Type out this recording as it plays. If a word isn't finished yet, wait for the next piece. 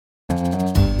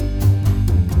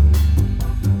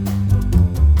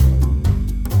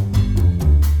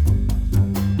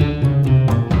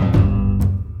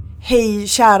Hej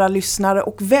kära lyssnare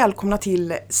och välkomna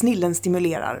till Snillen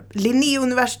stimulerar.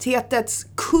 Linnéuniversitetets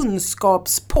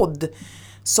kunskapspodd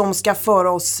som ska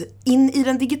föra oss in i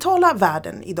den digitala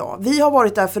världen idag. Vi har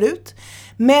varit där förut,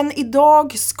 men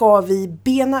idag ska vi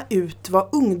bena ut vad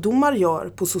ungdomar gör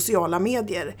på sociala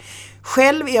medier.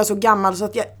 Själv är jag så gammal så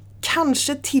att jag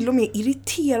kanske till och med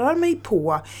irriterar mig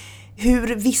på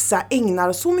hur vissa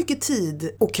ägnar så mycket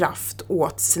tid och kraft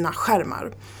åt sina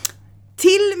skärmar.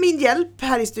 Till min hjälp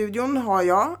här i studion har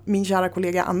jag min kära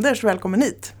kollega Anders. Välkommen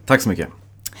hit. Tack så mycket.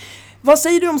 Vad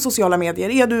säger du om sociala medier?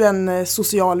 Är du en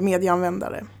social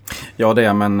medieanvändare? Ja, det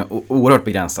är men oerhört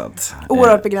begränsat.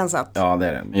 Oerhört begränsat? Ja, det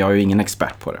är det. Jag är ju ingen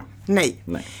expert på det. Nej.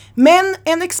 Men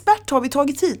en expert har vi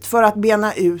tagit hit för att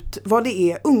bena ut vad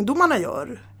det är ungdomarna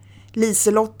gör.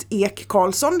 Liselott Ek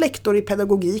Karlsson, lektor i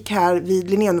pedagogik här vid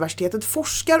Linnéuniversitetet,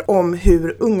 forskar om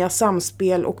hur unga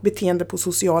samspel och beteende på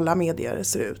sociala medier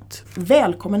ser ut.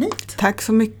 Välkommen hit! Tack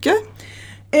så mycket!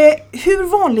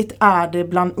 Hur vanligt är det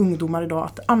bland ungdomar idag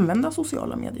att använda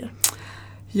sociala medier?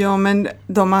 Ja, men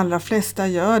de allra flesta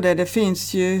gör det. Det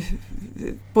finns ju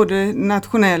både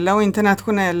nationella och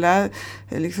internationella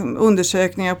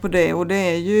undersökningar på det. Och det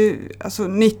är ju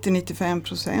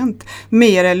 90-95%,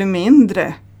 mer eller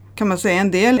mindre. Kan man säga.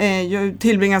 En del är ju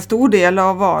tillbringar stor del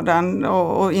av vardagen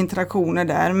och interaktioner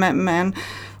där, men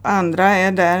andra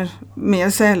är där mer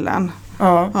sällan.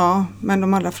 Ja, men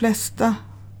de allra flesta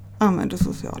använder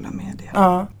sociala medier.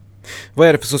 Ja. Vad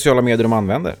är det för sociala medier de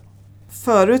använder?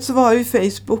 Förut så var ju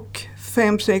Facebook,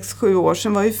 5, 6, 7 år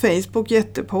sedan var ju Facebook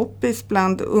jättepoppis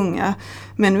bland unga.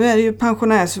 Men nu är det ju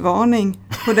pensionärsvarning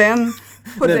på den.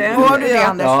 Var du det,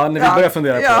 Anders? Ja, när vi börjar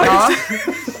fundera på det. Ja.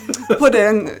 På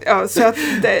den, så att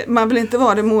man vill inte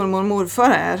vara det mormor och morfar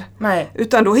är. Nej.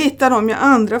 Utan då hittar de ju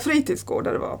andra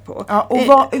fritidsgårdar att vara på. Ja,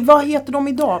 och vad heter de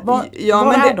idag? Var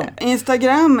är de?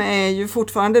 Instagram är ju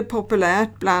fortfarande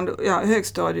populärt bland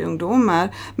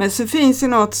högstadieungdomar. Men så finns ju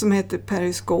något som heter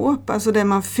periskop, alltså där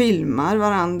man filmar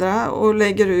varandra och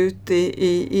lägger ut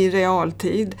i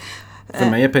realtid. För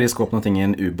mig är periskop någonting i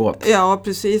en ubåt. Ja,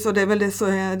 precis. Och det är väl det så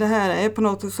det här är på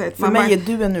något sätt. För mig är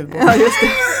du en ubåt. Ja, just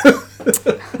det.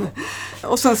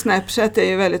 Och sen Snapchat är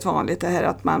ju väldigt vanligt det här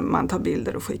att man tar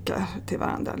bilder och skickar till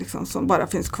varandra som bara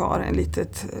finns kvar en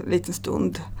liten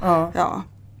stund. Ja.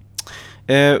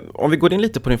 Om vi går in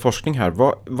lite på din forskning här,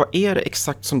 vad är det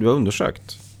exakt som du har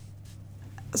undersökt?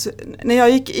 Alltså, när jag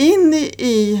gick in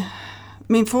i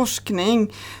min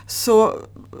forskning så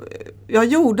jag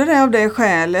gjorde det av det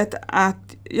skälet att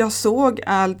jag såg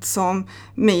allt som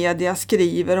media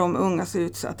skriver om ungas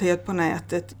utsatthet på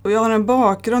nätet. Och jag har en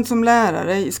bakgrund som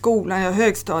lärare i skolan, jag är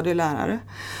högstadielärare.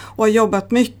 Och har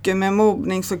jobbat mycket med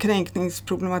mobbnings- och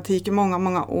kränkningsproblematik i många,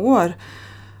 många år.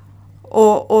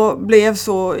 Och blev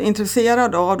så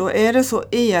intresserad av, då är det så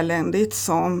eländigt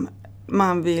som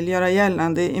man vill göra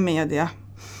gällande i media.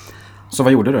 Så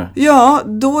vad gjorde du? Ja,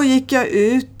 då gick jag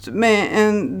ut med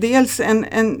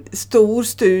en stor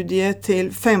studie till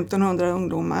 1500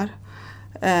 ungdomar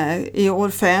i år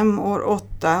 5, år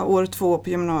 8, år 2 på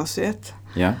gymnasiet.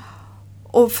 Ja.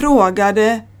 Och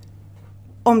frågade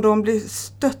om de blir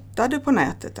stöttade på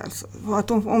nätet, alltså.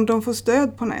 Om de får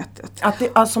stöd på nätet. Att det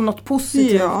är som något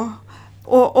positivt? Ja,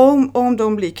 och om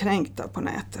de blir kränkta på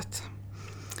nätet.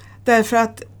 Därför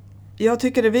att jag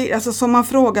tycker som man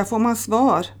frågar får man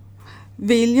svar.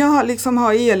 Vill jag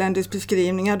ha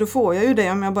eländesbeskrivningar, då får jag ju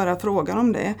det om jag bara frågar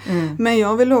om det. Mm. Men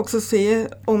jag vill också se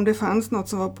om det fanns något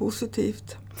som var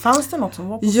positivt. Fanns det något som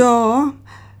var positivt? Ja,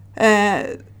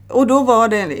 och då var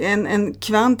det en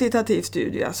kvantitativ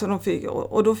studie.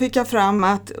 Och då fick jag fram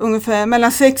att ungefär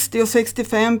mellan 60 och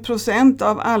 65%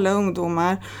 av alla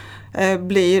ungdomar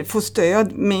får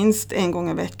stöd minst en gång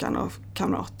i veckan av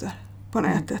kamrater på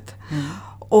nätet. Mm.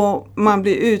 Och man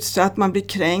blir utsatt, man blir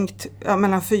kränkt,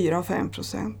 mellan 4 och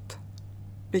 5%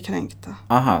 blir kränkta.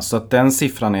 Aha, så att den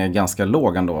siffran är ganska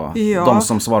låg ändå? Ja. De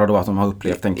som svarar då att de har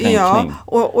upplevt en kränkning?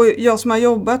 Ja, och jag som har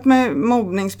jobbat med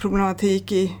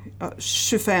mobbningsproblematik i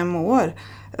 25 år,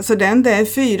 alltså den där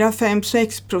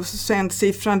 4-5-6%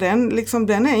 siffran,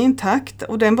 den är intakt.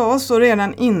 Och den var så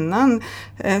redan innan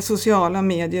sociala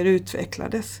medier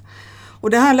utvecklades. Och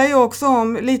det handlar ju också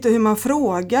om lite hur man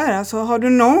frågar. Alltså, har du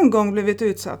någon gång blivit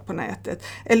utsatt på nätet?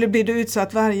 Eller blir du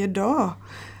utsatt varje dag?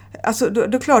 Alltså, då är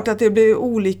det klart att det blir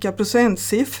olika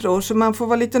procentsiffror. Så man får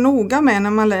vara lite noga med när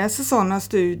man läser sådana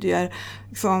studier.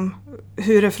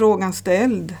 Hur är frågan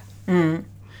ställd? Mm.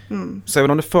 Mm. Så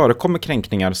även om det förekommer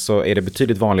kränkningar så är det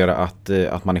betydligt vanligare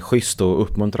att man är schysst och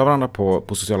uppmuntrar varandra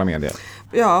på sociala medier?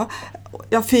 Ja,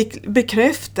 jag fick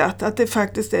bekräftat att det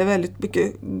faktiskt är väldigt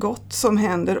mycket gott som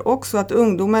händer också. Att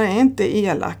ungdomar är inte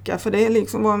elaka, för det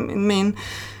är vad min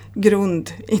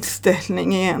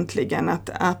grundinställning egentligen.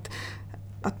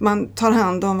 Att man tar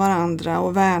hand om varandra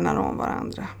och värnar om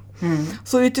varandra.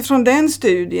 Så utifrån den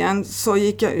studien så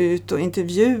gick jag ut och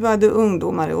intervjuade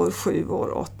ungdomar i år 7 och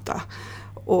år 8.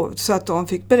 Så att de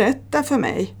fick berätta för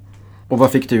mig. Och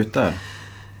vad fick du ut där?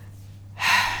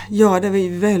 Ja, det var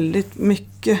ju väldigt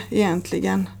mycket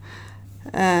egentligen.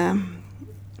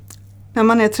 När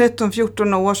man är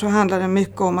 13-14 år så handlar det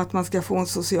mycket om att man ska få en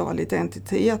social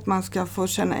identitet. Man ska få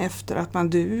känna efter att man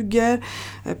duger.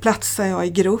 Platsar jag i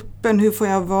gruppen? Hur får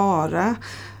jag vara?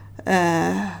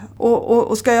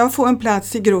 Och ska jag få en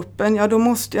plats i gruppen, ja då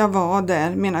måste jag vara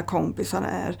där mina kompisar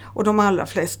är. Och de allra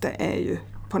flesta är ju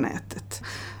på nätet.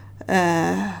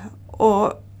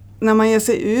 Och när man ger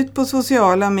sig ut på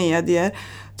sociala medier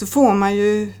så får man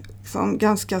ju liksom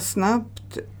ganska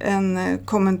snabbt en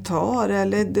kommentar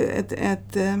eller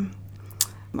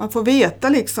man får veta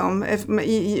liksom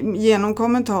genom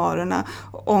kommentarerna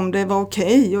om det var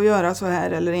okej att göra så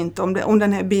här eller inte. Om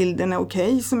den här bilden är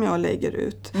okej som jag lägger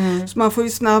ut. Så man får ju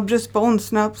snabb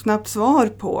respons, snabbt svar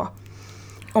på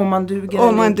om man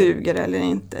duger eller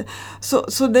inte.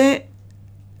 Så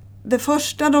det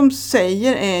första de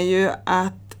säger är ju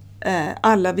att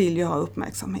alla vill ju ha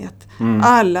uppmärksamhet.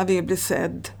 Alla vill bli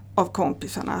sedd av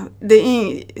kompisarna. Det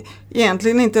är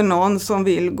egentligen inte någon som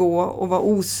vill gå och vara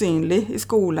osynlig i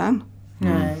skolan.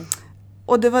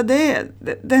 Och det var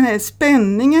den här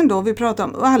spänningen då vi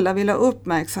pratade om. Alla vill ha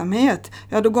uppmärksamhet.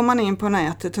 Ja, då går man in på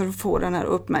nätet och får den här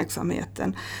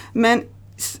uppmärksamheten. Men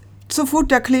så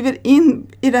fort jag kliver in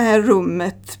i det här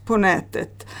rummet på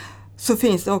nätet så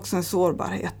finns det också en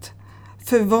sårbarhet.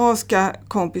 För vad ska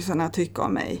kompisarna tycka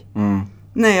om mig?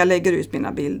 När jag lägger ut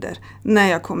mina bilder. När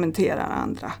jag kommenterar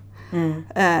andra.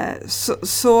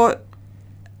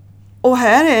 Och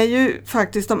här är ju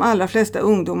faktiskt de allra flesta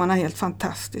ungdomarna helt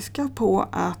fantastiska på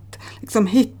att liksom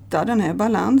hitta den här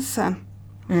balansen.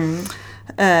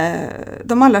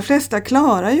 De allra flesta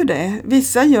klarar ju det.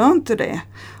 Vissa gör inte det.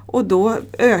 Och då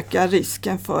ökar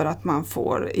risken för att man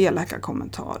får elaka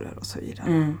kommentarer och så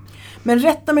vidare. Men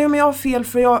rätta mig om jag har fel,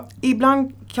 för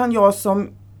ibland kan jag som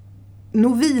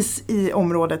novis i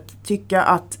området tycka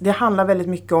att det handlar väldigt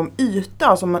mycket om yta.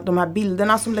 Alltså de här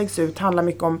bilderna som läggs ut handlar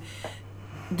mycket om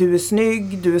du är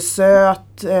snygg, du är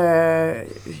söt,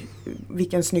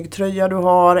 vilken snygg tröja du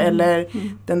har eller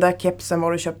den där kepsen,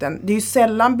 var du köpt den. Det är ju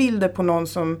sällan bilder på någon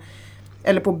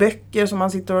eller på böcker som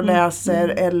man sitter och läser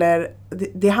eller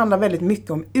det handlar väldigt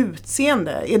mycket om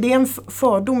utseende. Är det en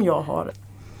fördom jag har?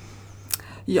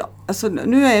 Ja, alltså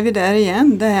nu är vi där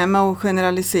igen, det här med att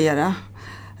generalisera.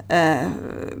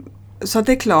 Så att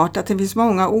det är klart att det finns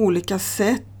många olika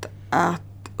sätt att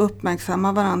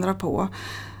uppmärksamma varandra på.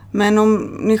 Men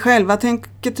om ni själva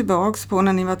tänker tillbaks på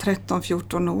när ni var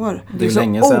 13-14 år. Det är så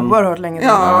länge sedan. Oerhört länge sedan.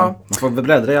 Ja. Man får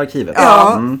bläddra i arkivet.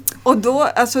 Ja, och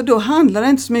då handlar det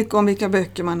inte så mycket om vilka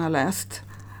böcker man har läst.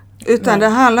 Utan det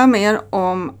handlar mer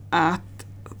om att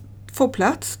få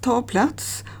plats, ta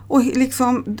plats. Och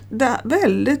liksom det är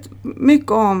väldigt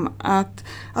mycket om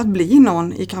att bli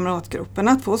någon i kamratgruppen,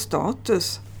 att få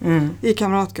status i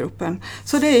kamratgruppen.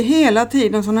 Så det är hela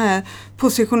tiden sådana här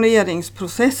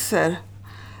positioneringsprocesser.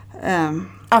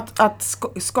 Att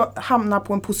ska hamna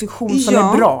på en position som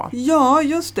är bra. Ja,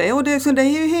 just det. Och det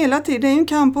är ju hela tiden, det är en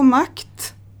kamp om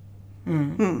makt.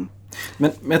 Men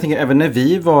jag tänker, även när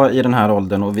vi var i den här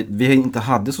åldern och vi inte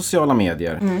hade sociala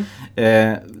medier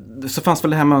så fanns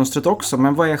väl det här mönstret också.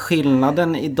 Men vad är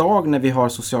skillnaden idag när vi har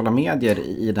sociala medier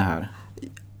i det här?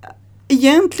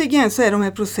 Egentligen så är de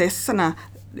här processerna,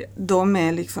 de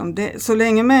är liksom så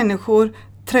länge människor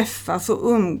träffas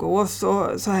och umgås och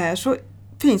så här, så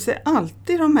finns det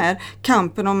alltid de här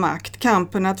kampen om makt,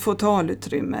 kampen att få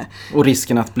talutrymme. Och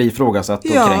risken att bli ifrågasatt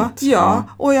och kränkt. Ja,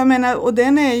 och jag menar, och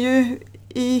den är ju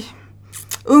i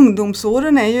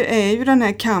ungdomsåren är ju den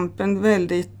här kampen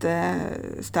väldigt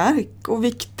stark och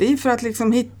viktig för att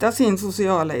liksom hitta sin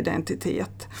sociala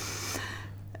identitet.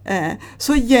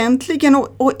 Så egentligen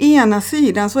å ena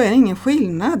sidan så är det ingen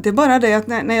skillnad. Det är bara det att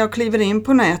när jag kliver in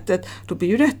på nätet då blir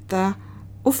ju detta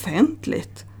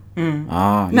offentligt.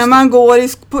 När man går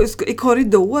i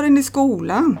korridoren i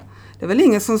skolan. Det är väl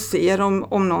ingen som ser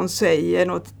om någon säger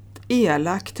något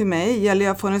elakt till mig eller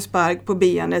jag får en spark på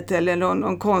benet eller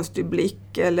någon konstig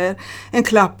blick eller en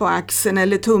klapp på axeln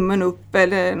eller tummen upp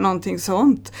eller någonting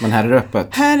sånt. Men här är det öppet.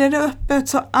 Här är det öppet,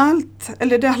 så allt,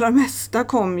 eller det allra mesta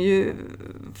kommer ju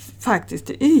faktiskt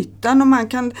till ytan och man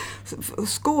kan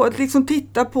liksom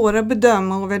titta på det,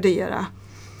 bedöma och värdera.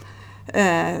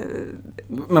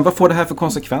 Men vad får det här för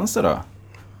konsekvenser då?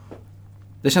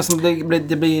 Det känns som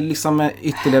det blir liksom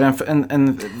ytterligare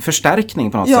en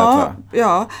förstärkning på något sätt, va?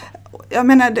 Ja, jag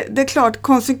menar, det är klart,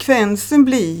 konsekvensen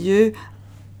blir ju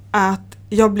att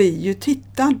jag blir ju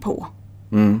tittad på.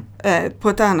 På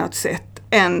ett annat sätt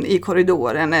än i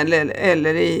korridoren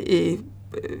eller i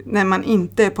när man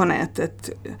inte är på nätet.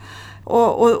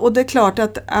 Och det är klart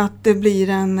att det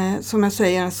blir som jag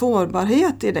säger, en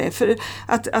sårbarhet i det. För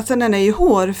att alltså, den är ju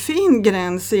hårfin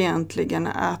gräns egentligen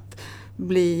att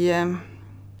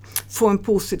få en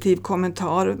positiv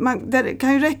kommentar. Det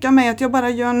kan ju räcka med att jag bara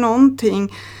gör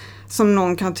någonting som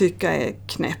någon kan tycka är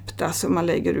knäppt. Alltså man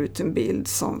lägger ut en bild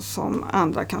som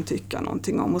andra kan tycka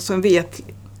någonting om. Och så vet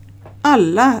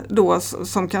alla då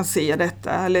som kan se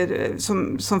detta, eller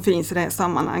som finns i det här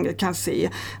sammanhanget, kan se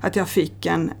att jag fick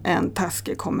en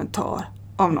taskig kommentar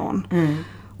av någon.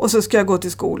 Och så ska jag gå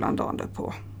till skolan dagen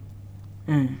därpå.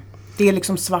 Det är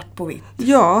liksom svart på vitt.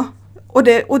 Ja, och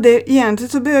det egentligen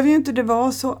så behöver ju inte det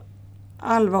vara så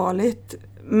allvarligt.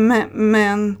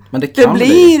 Men det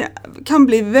kan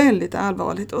bli väldigt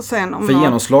allvarligt. Och sen om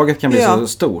genomslaget kan bli så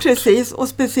stort. Precis, och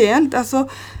speciellt alltså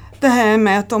det här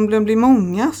med att om det blir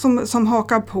många som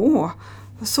hakar på,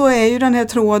 så är ju den här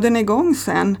tråden igång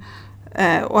sen.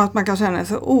 Och att man kan känna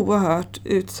sig oerhört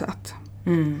utsatt.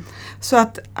 Så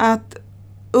att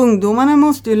ungdomarna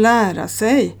måste ju lära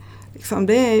sig. Liksom,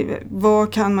 det är,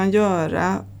 vad kan man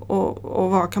göra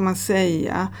och vad kan man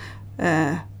säga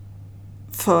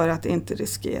för att inte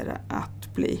riskera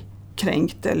att bli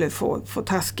kränkt eller få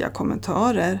taskiga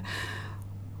kommentarer.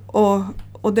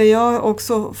 Och det jag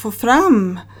också får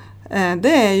fram,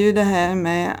 det är ju det här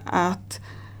med att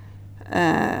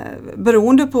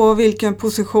beroende på vilken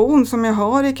position som jag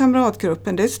har i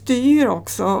kamratgruppen, det styr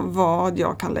också vad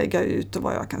jag kan lägga ut och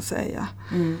vad jag kan säga.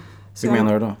 Hur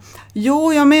menar du då?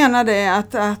 Jo, jag menar det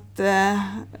att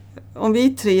om vi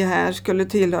tre här skulle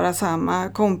tillhöra samma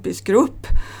kompisgrupp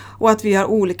och att vi har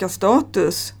olika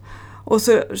status och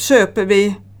så köper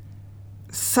vi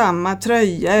samma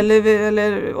tröja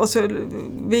eller och så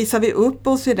visar vi upp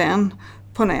oss i den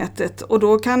på nätet, och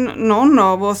då kan någon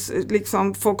av oss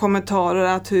liksom få kommentarer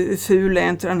att hur ful är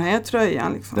inte den här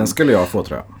tröjan liksom. Den skulle jag få,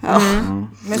 tror jag.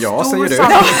 Ja, säger du.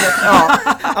 Ja.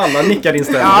 Alla nickar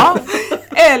inställande. Ja.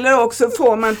 Eller också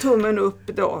får man tummen upp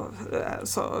då,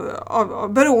 så,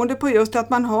 beroende på just att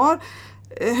man har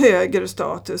högre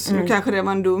status. Nu kanske det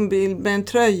var en dum bild med en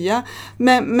tröja,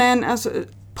 men alltså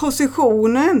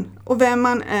positionen och vem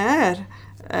man är,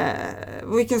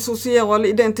 vilken social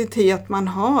identitet man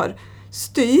har,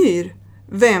 styr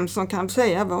vem som kan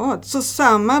säga vad. Så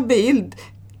samma bild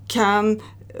kan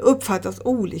uppfattas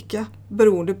olika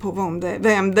beroende på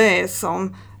vem det är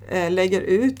som lägger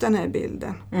ut den här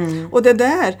bilden. Och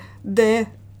det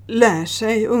lär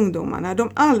sig ungdomarna. De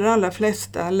allra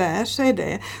flesta lär sig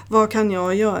det. Vad kan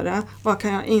jag göra? Vad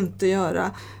kan jag inte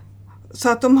göra? Så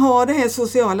att de har det här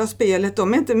sociala spelet,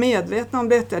 de är inte medvetna om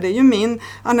detta. Det är ju min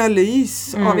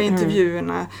analys av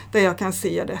intervjuerna där jag kan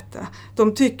se detta.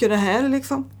 De tycker det här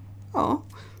liksom,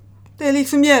 det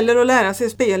liksom gäller att lära sig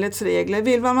spelets regler.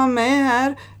 Vill man vara med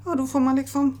här, då får man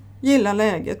liksom gilla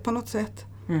läget på något sätt.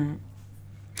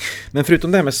 Men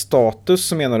förutom det här med status,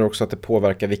 så menar du också att det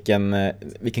påverkar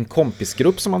vilken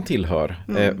kompisgrupp som man tillhör,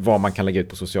 vad man kan lägga ut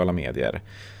på sociala medier.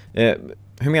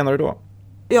 Hur menar du då?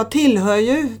 Jag tillhör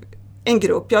ju en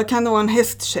grupp. Jag kan vara en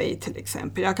hästtjej till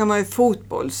exempel. Jag kan vara en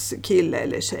fotbollskille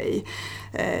eller tjej.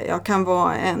 Jag kan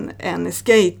vara en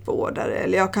skateboardare,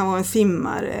 eller jag kan vara en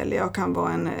simmare, eller jag kan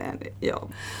vara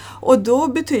Och då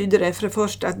betyder det för det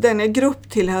första att den här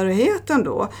grupptillhörigheten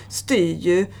då styr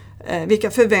ju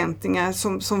vilka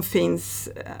förväntningar som finns,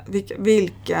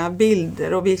 vilka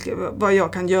bilder och vad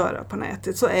jag kan göra på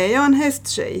nätet. Så är jag en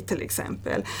hästtjej till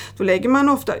exempel, då lägger man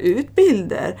ofta ut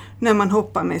bilder när man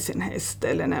hoppar med sin häst,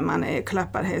 eller när man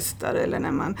klappar hästar, eller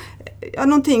när man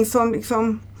någonting som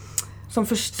liksom som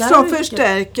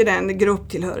förstärker den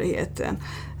grupptillhörigheten.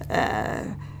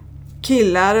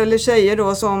 Killar eller tjejer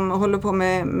då som håller på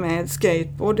med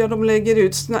skateboard, de lägger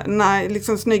ut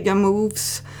liksom snygga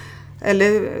moves.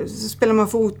 Eller spelar man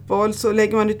fotboll så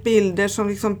lägger man ut bilder som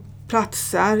liksom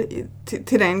platsar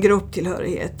till den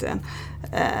grupptillhörigheten.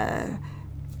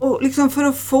 Och liksom för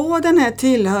att få den här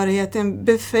tillhörigheten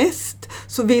befäst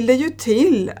så vill det ju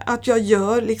till att jag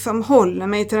håller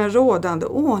mig till den rådande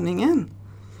ordningen.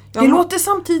 Det låter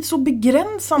samtidigt så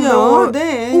begränsande och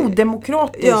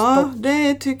odemokratiskt. Ja,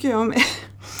 det tycker jag med.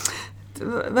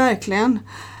 Verkligen.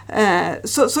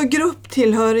 Så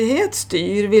grupptillhörighet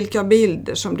styr vilka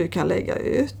bilder som du kan lägga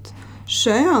ut.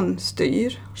 Kön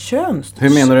styr. Hur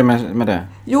menar du med det?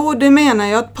 Jo, det menar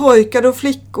jag att pojkar och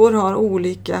flickor har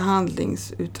olika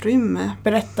handlingsutrymme.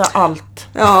 Berätta allt.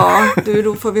 Ja,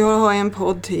 då får vi ha en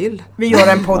podd till. Vi gör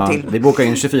en podd till. Vi bokar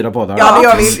in 24 poddar. Ja, det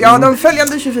gör vi. Ja, de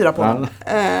följande 24 poddar.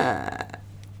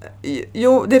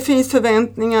 Jo, det finns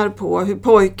förväntningar på hur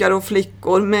pojkar och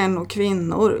flickor, män och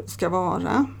kvinnor ska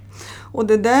vara. Och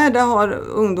det där har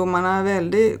ungdomarna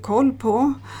väldigt koll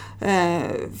på.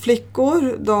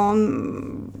 Flickor, de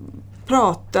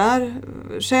pratar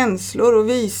känslor och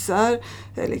visar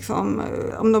liksom,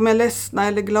 om de är ledsna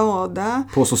eller glada.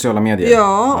 På sociala medier?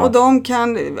 Ja, och de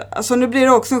kan, alltså nu blir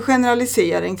det också en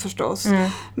generalisering förstås.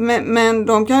 Men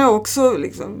de kan ju också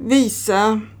liksom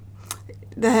visa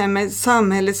det här med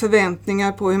samhällets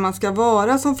förväntningar på hur man ska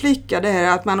vara som flicka. Det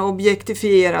här att man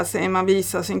objektifierar sig, man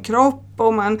visar sin kropp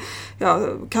och man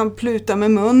kan pluta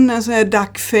med munnen, så är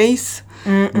duckface.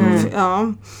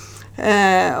 Ja.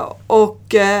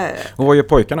 Och vad gör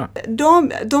pojkarna?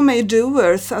 De är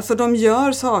doers, alltså de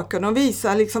gör saker, de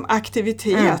visar liksom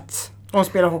aktivitet. De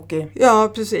spelar hockey.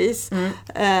 Ja, precis.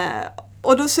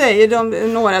 Och då säger de,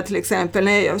 några till exempel,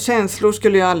 nej, känslor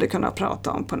skulle jag aldrig kunna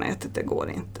prata om på nätet, det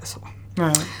går inte så.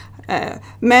 Nej.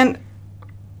 Men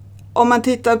om man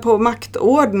tittar på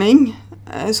maktordning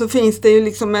så finns det ju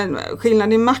liksom en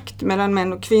skillnad i makt mellan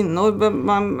män och kvinnor.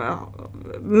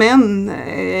 Män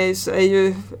är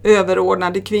ju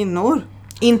överordnade kvinnor.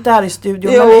 Inte här i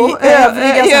studion, Jo,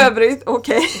 men i övrigt,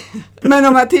 okej. Men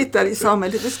om man tittar i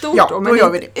samhället i stort, då gör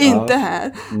vi det. Inte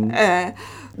här.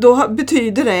 Då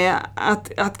betyder det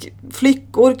att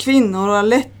flickor, kvinnor har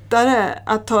lättare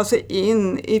att ta sig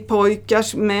in i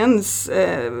pojkars, mäns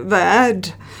värld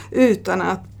utan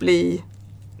att bli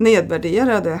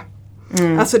nedvärderade.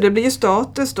 Alltså det blir ju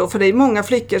status då, för det är många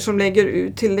flickor som lägger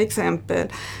ut till exempel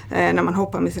när man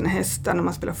hoppar med sina hästar, när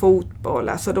man spelar fotboll,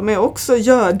 alltså de är också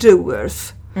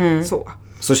doers.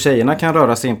 Så tjejerna kan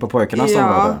röra sig in på pojkarnas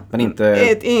område, men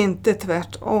inte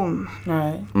tvärtom.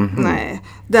 Nej. Nej,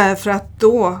 därför att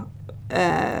då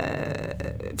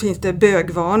finns det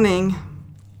bögvarning.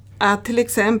 Att till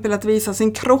exempel att visa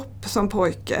sin kropp som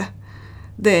pojke,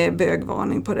 det är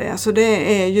bögvarning på det. Så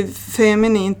det är ju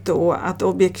feminint då att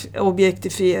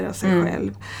objektifiera sig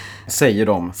själv. Säger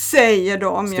de.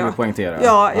 Ska vi poängtera?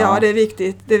 Ja, det är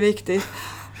viktigt.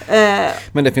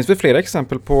 Men det finns väl flera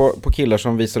exempel på killar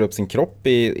som visar upp sin kropp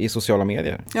i sociala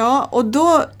medier? Ja, och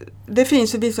då, det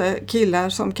finns ju vissa killar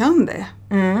som kan det.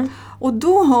 Och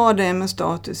då har det med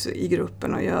status i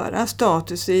gruppen att göra.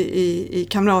 Status i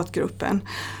kamratgruppen.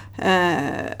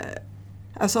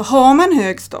 Alltså har man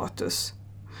hög status,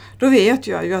 då vet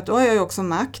jag ju att då har jag ju också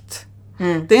makt.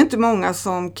 Det är inte många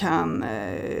som kan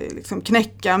liksom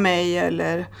knäcka mig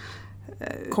eller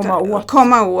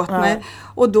komma åt mig.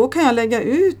 Och då kan jag lägga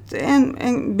ut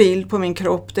en bild på min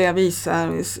kropp där jag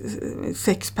visar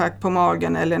sexpack på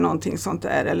magen eller någonting sånt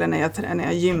där. Eller när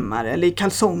jag gymmar eller i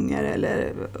kalsonger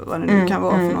eller vad det nu kan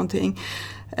vara för någonting.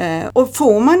 Och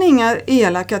får man inga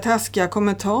elaka, taskiga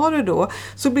kommentarer då,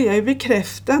 så blir jag ju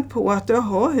bekräftad på att jag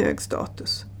har hög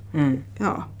status.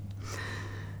 Ja.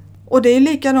 Och det är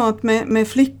likadant med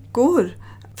flickor.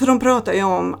 För de pratar ju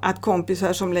om att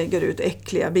kompisar som lägger ut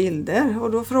äckliga bilder.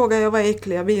 Och då frågar jag, vad är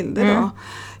äckliga bilder då?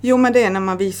 Jo, men det är när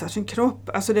man visar sin kropp.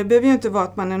 Alltså det behöver ju inte vara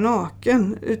att man är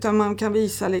naken. Utan man kan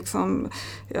visa liksom,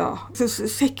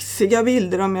 sexiga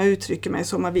bilder, om jag uttrycker mig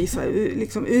så. Man visar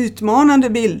liksom utmanande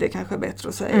bilder, kanske bättre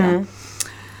att säga.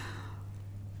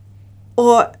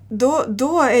 Och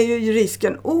då är ju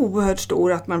risken oerhört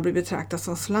stor att man blir betraktad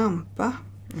som slampa.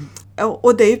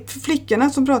 Och det är flickorna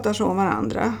som pratar så om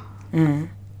varandra.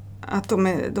 Att de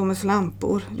är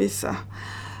slampor, vissa.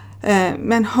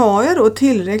 Men har jag då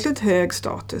tillräckligt hög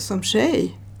status som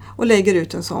tjej och lägger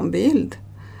ut en sån bild,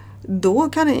 då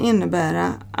kan det innebära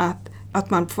att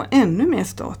man får ännu mer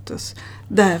status.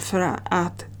 Därför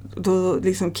att då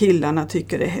liksom killarna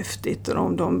tycker det är häftigt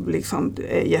och de liksom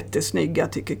är jättesnygga,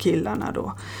 tycker killarna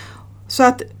då. Så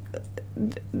att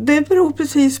det beror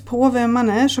precis på vem man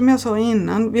är, som jag sa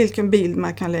innan, vilken bild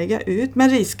man kan lägga ut. Men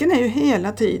risken är ju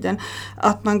hela tiden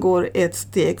att man går ett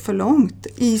steg för långt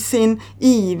i sin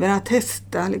iver att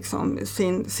testa liksom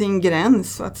sin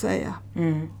gräns, så att säga.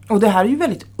 Och det här är ju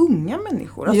väldigt unga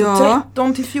människor, alltså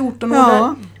 13 till 14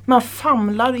 år. Man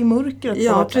famlar i mörkret.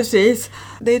 Ja, precis.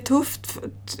 Det är tufft,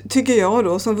 tycker jag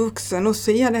då, som vuxen att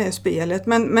se det här spelet.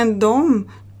 Men de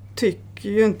tycker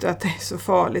ju inte att det är så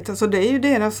farligt. Alltså det är ju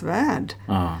deras värld.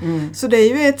 Så det är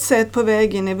ju ett sätt på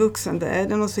väg in i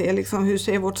vuxenvärlden att se liksom, hur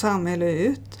ser vårt samhälle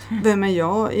ut? Vem är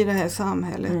jag i det här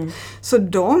samhället? Så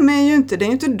det är ju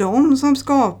inte de som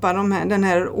skapar den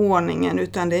här ordningen,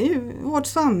 utan det är ju vårt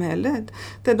samhälle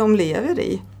där de lever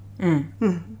i.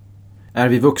 Är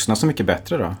vi vuxna så mycket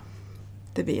bättre då?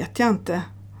 Det vet jag inte.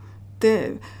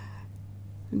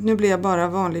 Nu blir jag bara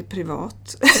vanligt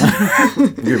privat.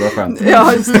 Gud vad skönt.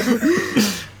 Ja, just det.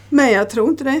 Men jag tror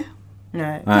inte det.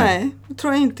 Nej. Nej, jag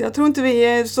tror inte. Jag tror inte vi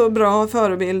är så bra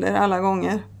förebilder alla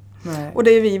gånger. Nej. Och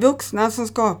det är vi vuxna som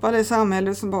skapar det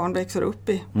samhälle som barn växer upp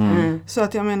i. Så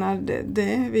att jag menar,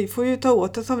 vi får ju ta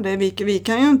åt oss av det. Vi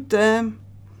kan ju inte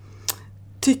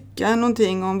tycka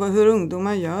någonting om hur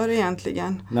ungdomar gör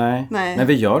egentligen. Nej. Men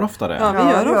vi gör ofta det. Ja,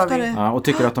 vi gör ofta det. Ja, och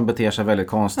tycker att de beter sig väldigt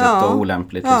konstigt och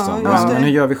olämpligt. Ja, Liksom. Men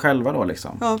hur gör vi själva då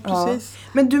liksom? Ja, precis.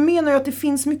 Men du menar ju att det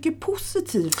finns mycket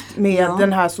positivt med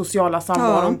den här sociala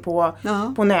samvaron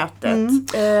på nätet.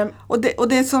 Och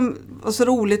det som var så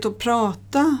roligt att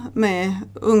prata med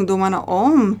ungdomarna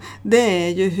om, det är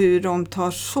ju hur de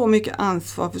tar så mycket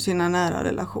ansvar för sina nära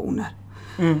relationer.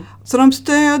 Så de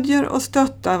stödjer och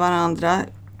stöttar varandra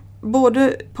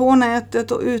både på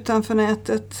nätet och utanför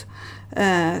nätet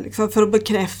liksom för att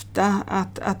bekräfta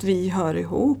att vi hör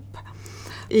ihop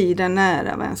i den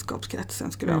nära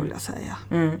vänskapskretsen, skulle jag vilja säga.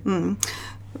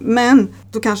 Men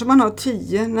då kanske man har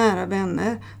 10 nära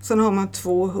vänner, sen har man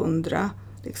 200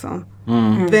 liksom,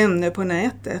 vänner på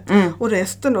nätet. Och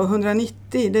resten då,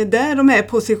 190, det är där de här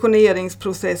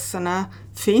positioneringsprocesserna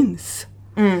finns.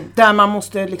 Där man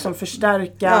måste liksom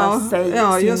förstärka sig.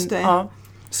 Ja, just det. Ja.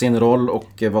 Sin roll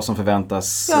och vad som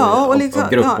förväntas av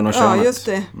gruppen och könet. Ja, just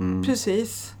det.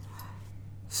 Precis.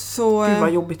 Så, Gud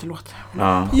vad jobbigt det låter.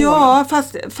 Ja,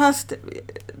 fast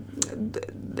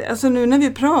alltså nu när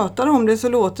vi pratar om det så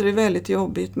låter det väldigt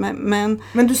jobbigt. Men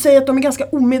du säger att de är ganska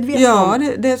omedvetna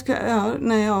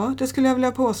om. Det skulle jag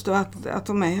vilja påstå att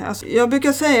de är. Alltså, jag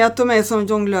brukar säga att de är som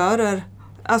jonglörer.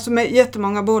 Alltså med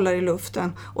jättemånga bollar i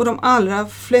luften. Och de allra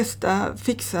flesta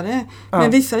fixar det.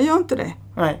 Men vissa gör inte det.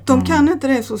 Nej. De kan inte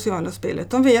det sociala spelet.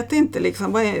 De vet inte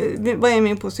liksom, vad är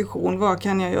min position, vad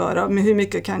kan jag göra, med hur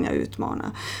mycket kan jag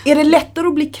utmana. Är det lättare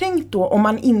att bli kränkt då om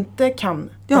man inte kan?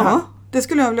 Ja, det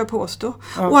skulle jag vilja påstå.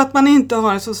 Och att man inte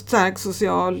har en så stark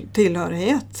social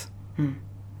tillhörighet.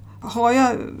 Har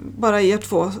jag bara er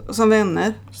 2 som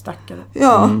vänner? Stackare.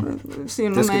 Ja,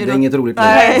 synd om mig. Det är inget roligt.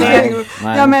 Nej.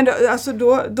 Ja, men alltså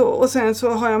då, och sen så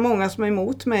har jag många som är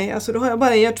emot mig. Alltså då har jag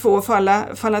bara er 2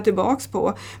 att falla tillbaks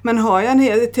på. Men har jag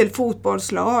ett till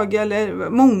fotbollslag eller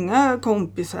många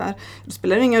kompisar, det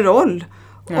spelar ingen roll.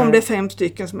 Om det är 5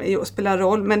 stycken som spelar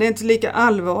roll. Men det är inte lika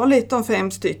allvarligt om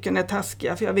 5 stycken är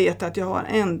taskiga. För jag vet att jag har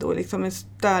ändå liksom en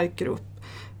stark grupp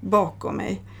bakom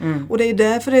mig. Och det är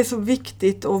därför det är så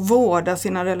viktigt att vårda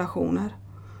sina relationer.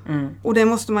 Och det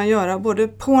måste man göra både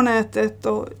på nätet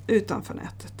och utanför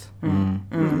nätet.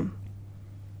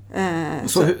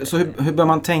 Så hur bör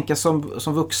man tänka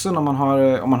som vuxen om man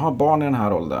har barn i den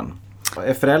här åldern?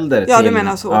 Är förälder till... Ja, du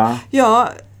menar så. Ja,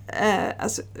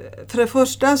 alltså, för det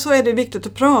första så är det viktigt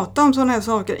att prata om sådana här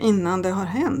saker innan det har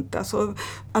hänt. Alltså,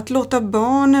 att låta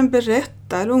barnen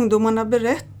berätta, eller ungdomarna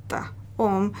berätta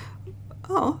om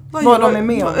vad de är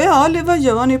med om. Ja, eller vad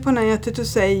gör ni på nätet och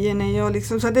säger ni? Och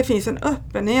liksom, så att det finns en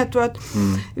öppenhet och att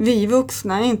vi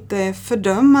vuxna inte är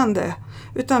fördömande.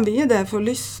 Utan vi är där för att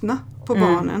lyssna på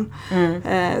barnen.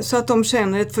 Så att de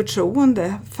känner ett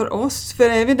förtroende för oss. För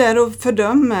är vi där och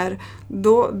fördömer,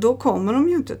 då kommer de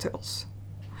ju inte till oss.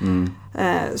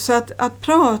 Så att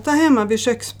prata hemma vid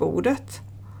köksbordet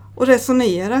och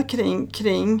resonera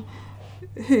kring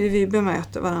hur vi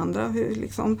bemöter varandra, hur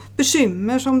liksom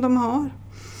bekymmer som de har.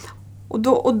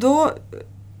 Och då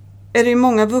är det ju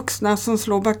många vuxna som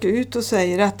slår bakut och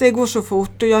säger att det går så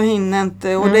fort och jag hinner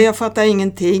inte och jag fattar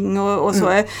ingenting och så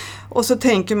är. Och så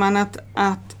tänker man att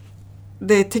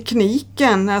det är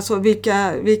tekniken, alltså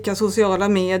vilka sociala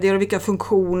medier och vilka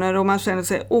funktioner, och man känner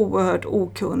sig oerhört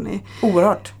okunnig.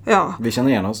 Oerhört. Ja. Vi känner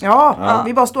igen oss. Ja.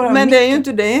 Vi bara står här. Men det är ju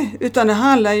inte det, utan det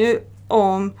handlar ju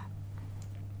om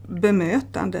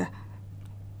bemötande.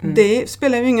 Det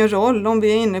spelar ju ingen roll om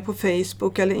vi är inne på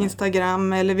Facebook eller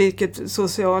Instagram eller vilket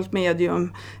socialt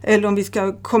medium, eller om vi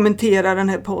ska kommentera den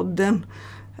här podden.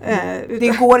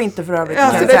 Det går inte för övrigt.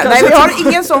 Alltså, Nej, vi har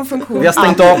ingen sån funktion. Vi har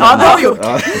stängt av. Ja, det har vi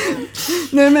gjort.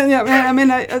 Nej, men jag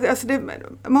menar, alltså man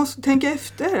måste tänka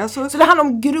efter. Alltså, så det handlar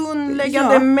om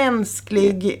grundläggande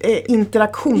mänsklig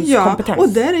interaktionskompetens. Ja, och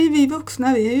där är vi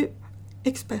vuxna, vi är ju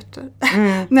experter.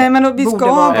 Nej, men vi ska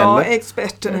vara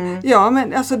experter. Ja,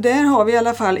 men alltså där har vi i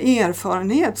alla fall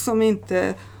erfarenhet som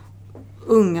inte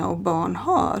unga och barn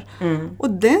har. Och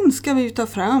den ska vi ju ta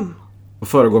fram. Och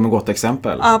föregå med gott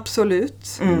exempel.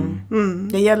 Absolut.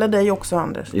 Det gäller dig också,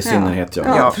 Anders. I synnerhet,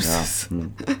 ja precis.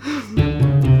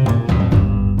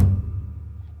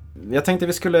 Jag tänkte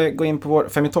vi skulle gå in på vår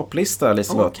 5 i topplista,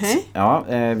 Liselott. Okay. Ja,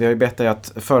 vi har ju bett dig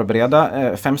att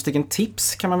förbereda 5 stycken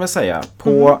tips, kan man väl säga,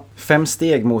 på 5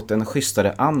 steg mot en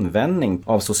schysstare användning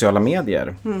av sociala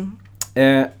medier.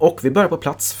 Och vi börjar på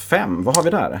plats 5. Vad har vi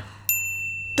där?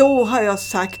 Då har jag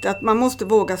sagt att man måste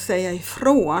våga säga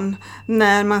ifrån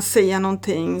när man ser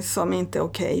någonting som inte är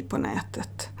okej på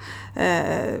nätet.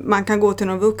 Man kan gå till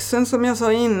någon vuxen som jag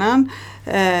sa innan.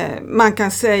 Man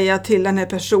kan säga till den här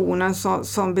personen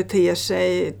som beter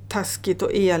sig taskigt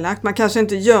och elakt. Man kanske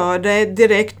inte gör det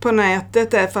direkt på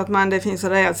nätet därför att det finns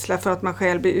rädsla för att man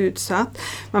själv blir utsatt.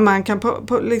 Men man kan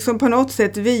liksom på något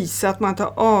sätt visa att man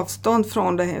tar avstånd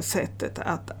från det här sättet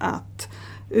att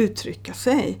uttrycka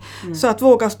sig. Så att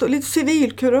våga stå lite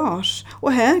civilkurage.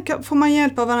 Och här får man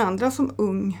hjälpa varandra som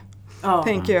ung,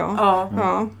 tänker jag.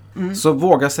 Ja. Så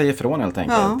våga säga ifrån helt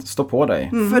enkelt. Stå på dig.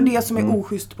 För det som är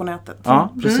oschysst på nätet.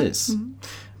 Ja, precis.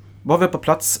 Vad har vi på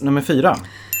plats nummer 4?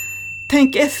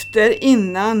 Tänk efter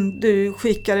innan du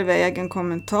skickar iväg en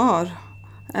kommentar.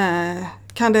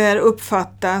 Kan det här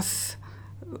uppfattas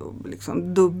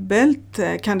liksom dubbelt?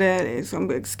 Kan det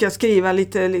ska jag skriva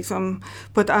lite liksom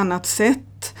på ett annat sätt?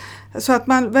 Så att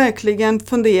man verkligen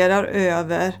funderar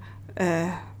över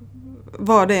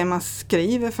vad det är man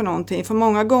skriver för någonting. För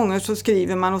många gånger så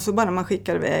skriver man och så bara man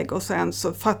skickar iväg och sen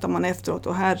så fattar man efteråt,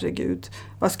 herregud,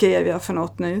 vad skrev jag för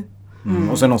något nu?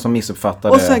 Och sen någon som missuppfattar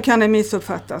det. Och sen kan det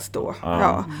missuppfattas då.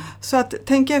 Ja. Så att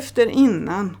tänk efter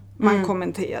innan man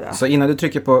kommenterar. Så innan du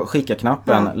trycker på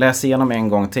skicka-knappen, läs igenom en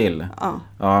gång till.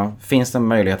 Ja, finns det en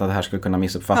möjlighet att det här skulle kunna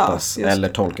missuppfattas eller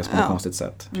tolkas på ett konstigt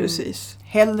sätt? Precis.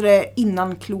 Hellre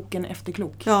innan klok än efter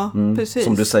klok. Ja, precis.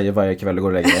 Som du säger varje kväll du går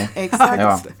och lägger dig.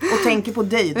 Exakt. Och tänker på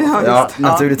dig då. Ja,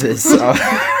 naturligtvis. Ja.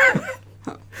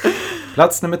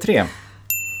 Plats nummer 3.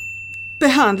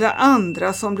 Behandla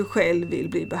andra som du själv vill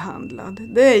bli behandlad.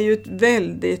 Det är ju ett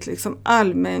väldigt liksom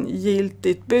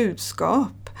allmängiltigt budskap.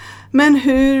 Men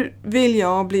hur vill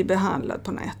jag bli behandlad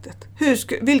på nätet?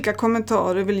 Vilka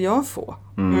kommentarer vill jag få?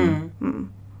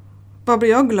 Vad blir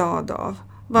jag glad av?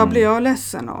 Vad blir jag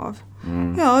ledsen av?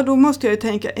 Ja, då måste jag ju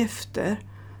tänka efter.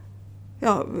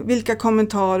 Ja, vilka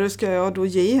kommentarer ska jag då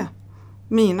ge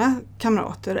mina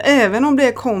kamrater? Även om det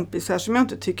är kompisar som jag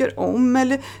inte tycker om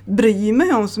eller bryr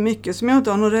mig om så mycket, som jag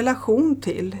inte har någon relation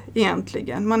till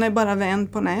egentligen. Man är bara vän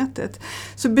på nätet.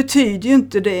 Så betyder ju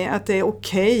inte det att det är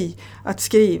okej att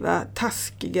skriva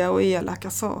taskiga och elaka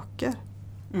saker.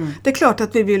 Det är klart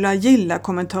att vi vill ha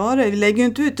gilla-kommentarer. Vi lägger ju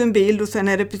inte ut en bild och sen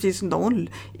är det precis 0.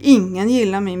 Ingen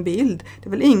gillar min bild. Det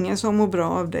är väl ingen som mår bra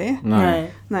av det.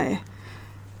 Nej.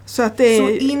 Så att det är... Så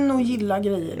in och gilla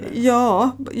grejer.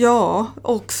 Ja,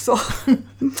 också.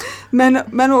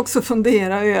 men också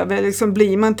fundera över, liksom,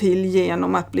 blir man till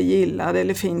genom att bli gillad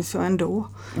eller finns jag ändå?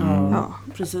 Ja,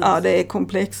 precis. Ja, det är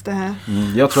komplext det här.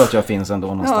 Jag tror att jag finns ändå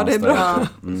någonstans. Ja, det är bra.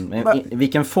 Men i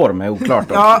vilken form är oklart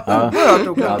då? Oerhört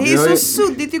oklart. Det är så ju...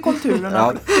 suddigt i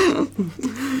kulturen.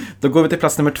 Då går vi till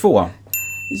plats nummer 2.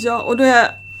 Ja, och då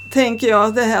tänker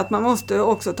jag det här att man måste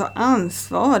också ta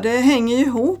ansvar. Det hänger ju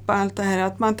ihop allt det här,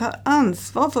 att man tar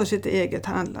ansvar för sitt eget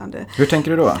handlande. Hur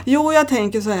tänker du då? Jo, jag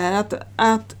tänker så här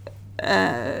att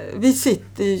vi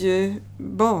sitter ju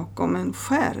bakom en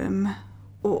skärm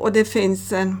och det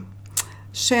finns en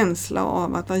känsla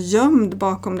av att vara gömd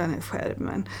bakom den här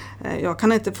skärmen. Jag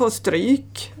kan inte få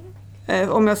stryk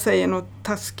om jag säger något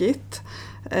taskigt,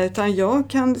 utan jag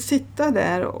kan sitta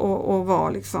där och vara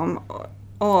liksom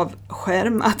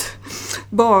avskärmat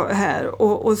här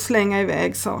och slänga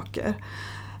iväg saker.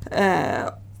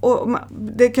 Och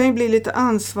det kan ju bli lite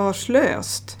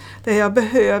ansvarslöst. Det jag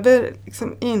behöver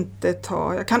liksom inte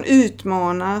ta. Jag kan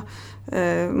utmana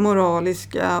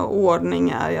moraliska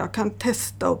ordningar. Jag kan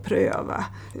testa och pröva.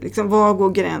 Liksom, var går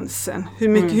gränsen?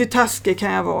 Hur taskig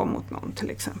kan jag vara mot någon till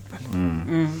exempel?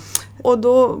 Och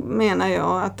då menar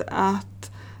jag att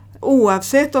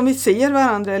oavsett om vi ser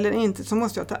varandra eller inte, så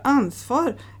måste jag ta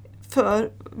ansvar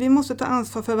vi måste ta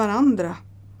ansvar för varandra.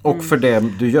 Och för det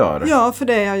du gör? Ja, för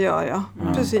det jag gör, ja.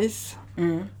 Precis.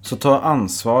 Så ta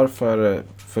ansvar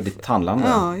för ditt handlande.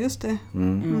 Ja, just det.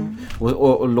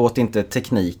 Och låt inte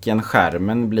tekniken,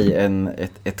 skärmen, bli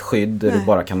ett skydd där du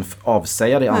bara kan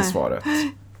avsäga dig ansvaret.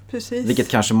 Precis. Vilket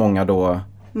kanske många då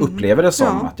upplever det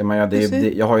som. Att jag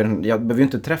behöver ju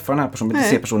inte träffa den här personen, inte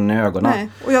se personen i ögonen. Nej.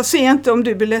 Och jag ser inte om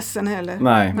du blir ledsen heller.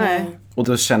 Nej. Och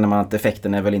då känner man att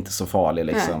effekten är väl inte så farlig.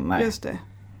 Liksom. Nej. Just det.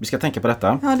 Vi ska tänka på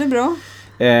detta. Ja, det är bra.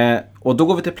 Och då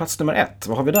går vi till plats nummer 1.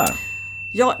 Vad har vi där?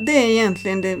 Ja, det är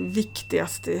egentligen det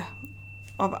viktigaste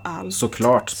av allt.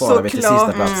 Såklart sparar vi till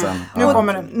sista platsen.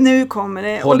 Nu kommer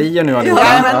det. Håll i er nu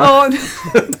allihopa.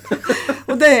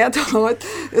 Och det är att ha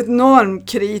ett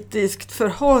normkritiskt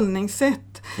förhållningssätt.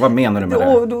 Vad menar du med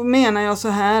det? Då menar jag så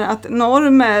här att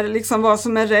normer, liksom vad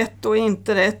som är rätt och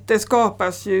inte rätt, det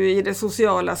skapas ju i det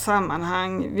sociala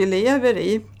sammanhang vi lever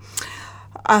i.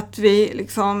 Att vi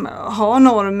liksom har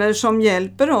normer som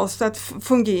hjälper oss att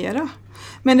fungera.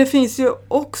 Men det finns ju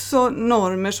också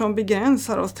normer som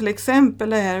begränsar oss. Till exempel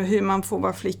det här hur man får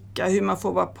vara flicka, hur man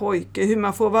får vara pojke, hur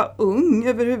man får vara ung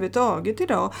överhuvudtaget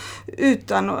idag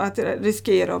utan att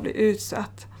riskera att bli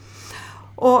utsatt.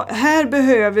 Och här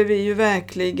behöver vi ju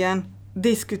verkligen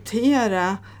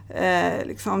diskutera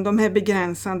liksom de här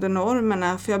begränsande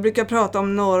normerna. För jag brukar prata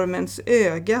om normens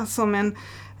öga som en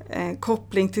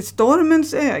koppling till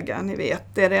stormens öga, ni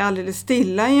vet. Där det är alldeles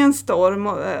stilla i en storm,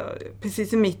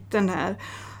 precis i mitten här.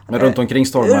 Men runt omkring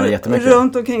stormar det jättemycket.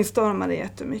 Runt omkring stormar det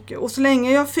jättemycket. Och så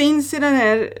länge jag finns i den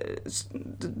här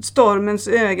stormens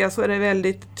öga så är det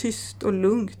väldigt tyst och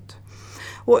lugnt.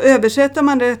 Och översätter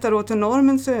man detta då till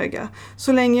normens öga,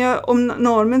 så länge om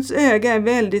normens öga är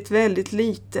väldigt, väldigt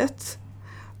litet,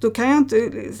 då kan jag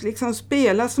inte liksom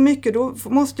spela så mycket. Då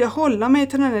måste jag hålla mig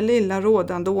till den här lilla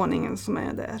rådande ordningen som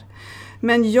är där.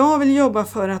 Men jag vill jobba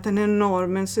för att den här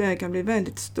normens öga blir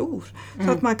väldigt stor.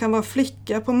 Så att man kan vara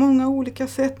flicka på många olika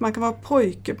sätt. Man kan vara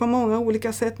pojke på många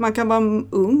olika sätt. Man kan vara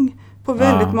ung på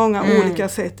väldigt många olika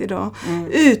sätt idag.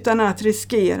 Utan att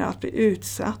riskera att bli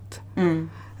utsatt.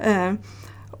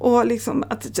 Och liksom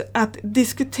att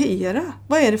diskutera.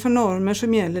 Vad är det för normer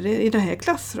som gäller i det här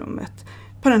klassrummet?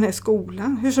 På den här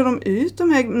skolan. Hur ser de ut,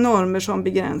 de här normer som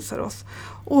begränsar oss?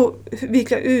 Och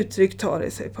vilka uttryck tar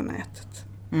det sig på nätet?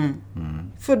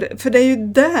 För det är ju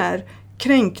där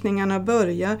kränkningarna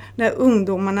börjar. När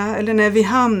ungdomarna, eller när vi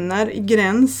hamnar i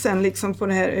gränsen liksom på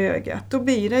det här ögat. Då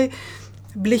blir det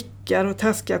blickar och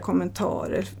taskiga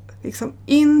kommentarer. Liksom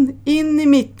in i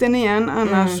mitten igen,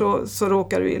 annars så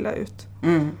råkar du illa ut.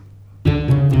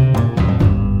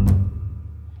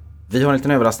 Vi har en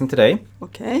liten överraskning till dig.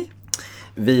 Okej.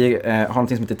 Vi har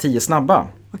någonting som heter 10 snabba.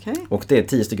 Okej. Och det är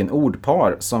 10 stycken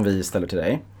ordpar som vi ställer till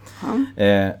dig.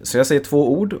 Så jag säger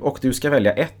 2 ord och du ska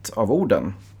välja ett av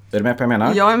orden. Är du med på vad jag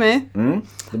menar? Jag är med.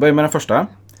 Då börjar vi med den första.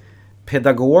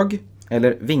 Pedagog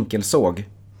eller vinkelsåg?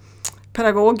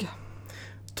 Pedagog.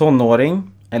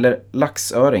 Tonåring eller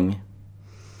laxöring?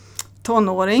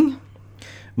 Tonåring.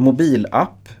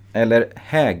 Mobilapp eller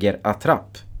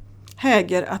hägerattrapp?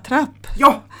 Hägerattrapp.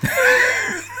 Ja!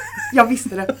 Jag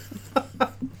visste det.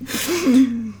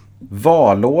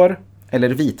 Valår eller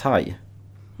vithaj?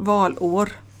 Valår.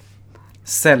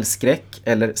 Cellskräck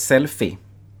eller selfie?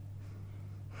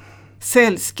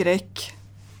 Cellskräck.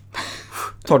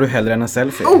 Tar du hellre än en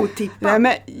selfie? Otippat. Nej,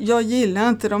 men jag gillar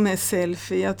inte de här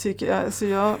selfie. Jag tycker,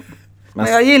 alltså men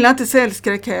jag gillar inte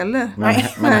cellskräck heller.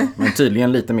 Men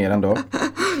tydligen lite mer ändå.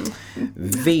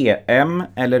 VM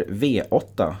eller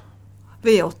V8?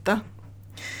 V8.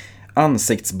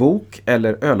 Ansiktsbok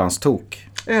eller Ölandstok?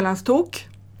 Ölandstok.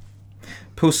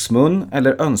 Pussmun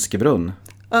eller önskebrunn?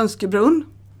 Önskebrunn.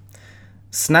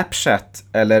 Snapchat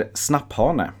eller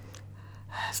snapphane?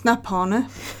 Snapphane.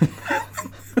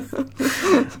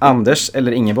 Anders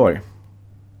eller Ingeborg?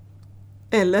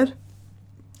 Eller?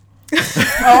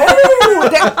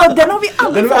 Den har vi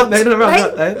aldrig fått. Nej, det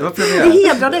var premiär. Det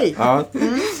hedrar dig. Ja,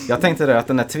 jag tänkte där att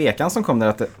den där tvekan som kom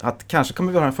där att kanske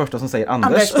kommer vi vara den första som säger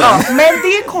Anders. Ja, men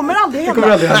det kommer aldrig hända.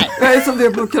 Nej, jag är så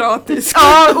demokratisk.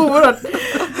 Ja, oerhört.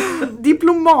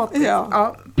 Diplomatiskt.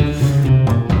 Ja.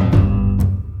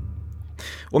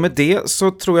 Och med det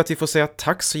så tror jag att vi får säga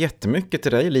tack så jättemycket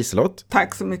till dig, Liselott.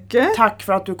 Tack så mycket. Tack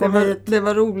för att du kom hit. Det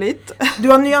var roligt. Du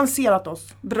har nyanserat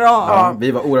oss. Bra. Ja,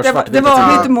 vi var oerhört svartvita. Det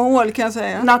var mitt mål, kan jag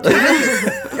säga.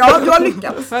 Naturligtvis. Ja, du har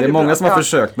lyckats. Det är många som har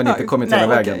försökt men inte kommit hela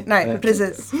vägen. Nej,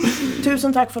 precis.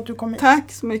 Tusen tack för att du kom hit.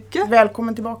 Tack så mycket.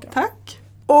 Välkommen tillbaka. Tack.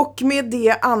 Och med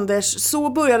det, Anders, så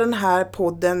börjar den här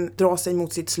podden dra sig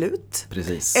mot sitt slut.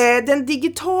 Precis. Den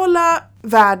digitala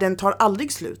världen tar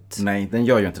aldrig slut. Nej, den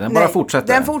gör ju inte. Den bara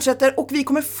fortsätter. Den fortsätter och vi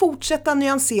kommer fortsätta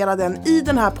nyansera den i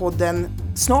den här podden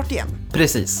snart igen.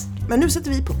 Precis. Men nu sätter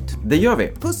vi punkt. Det gör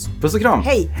vi. Puss. Puss och kram.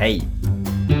 Hej. Hej.